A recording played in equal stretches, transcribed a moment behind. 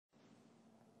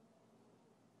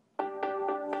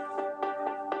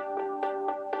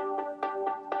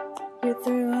it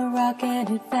through a rock and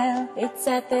it fell. It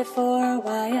sat there for a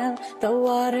while. The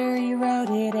water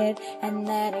eroded it and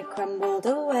then it crumbled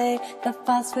away. The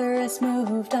phosphorus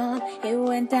moved on. It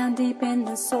went down deep in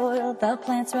the soil. The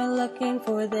plants were looking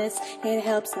for this. It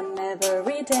helps them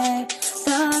every day.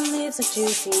 The leaves are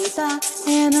juicy. The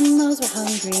animals were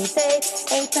hungry. They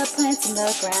ate the plants in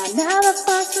the ground. Now the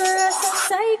phosphorus is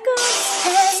cycle.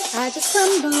 Hey, I just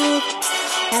crumbled.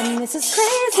 And this is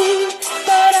crazy,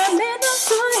 but I'm in the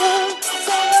soil,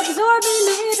 so absorb me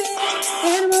maybe.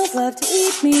 Animals love to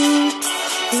eat me,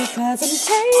 because I'm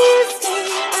tasty.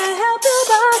 I help your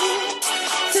body,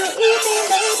 so eat me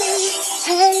maybe.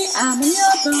 Hey, I'm in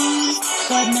your bones,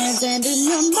 blood nerves and in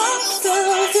your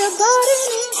muscles. Your body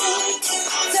needs me,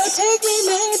 so take me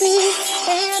maybe.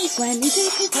 And when you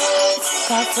decompose,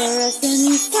 phosphorus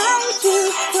inside you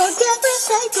will get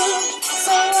recycled,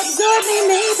 so absorb me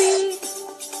maybe.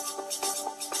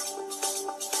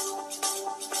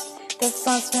 The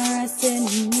phosphorus in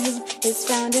you is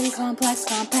found in complex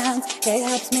compounds. It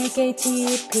helps make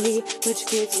ATP, which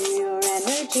gives you your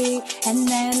energy. And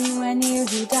then when you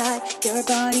die, your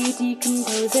body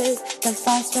decomposes. The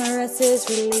phosphorus is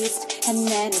released, and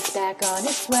then it's back on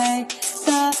its way.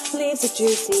 The leaves are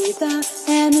juicy, the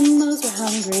animals were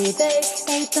hungry. They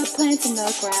ate the plants in the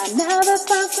ground. Now the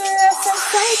phosphorus is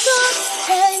cycled.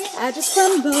 Hey, I just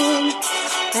crumbled,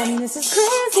 and this is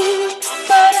crazy,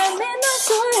 but I'm in the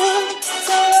soil,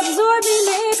 so absorb me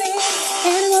maybe.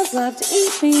 Animals love to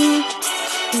eat me,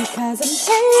 because I'm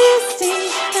tasty.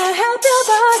 I help your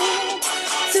body,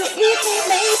 so eat me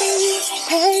maybe.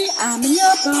 Hey, I'm in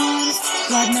your bones,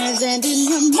 blood nerves and in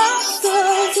your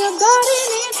muscles. Your body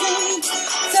needs me,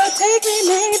 so take me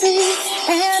maybe.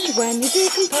 And when you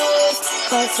decompose,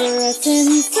 phosphorus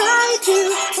inside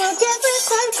you will get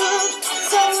recycled,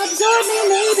 so absorb me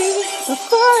maybe.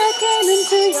 Before I came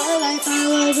into your life, I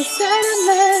was a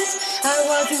sediment. I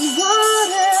was in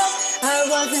water, I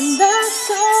was in the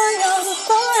soil.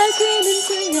 Before I came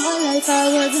into your life, I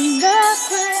was in the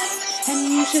plant.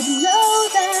 And you should know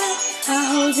that I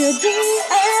hold your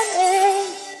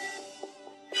DNA.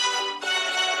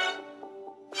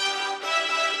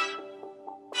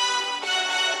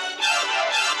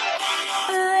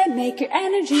 I make your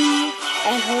energy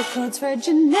and hold codes for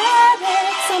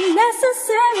genetics. I'm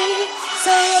necessary,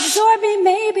 so absorb me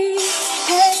maybe.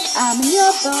 Hey, I'm in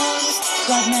your bones,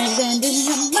 blood nerves and in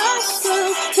your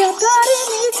muscles. Your body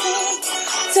needs me,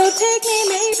 so take me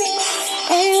maybe.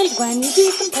 And when you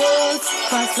decompose,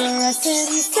 phosphorus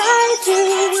inside you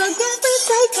will get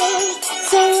recycled,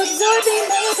 so absorb me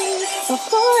maybe.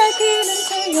 Before I came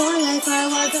into your life, I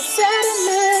was a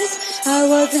sediment. I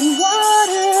was in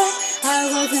water, I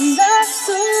was in the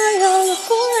soil.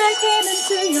 Before I came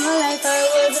into your life, I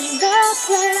was in the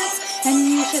plant. And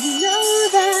you should know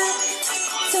that,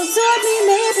 so absorb me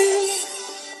maybe.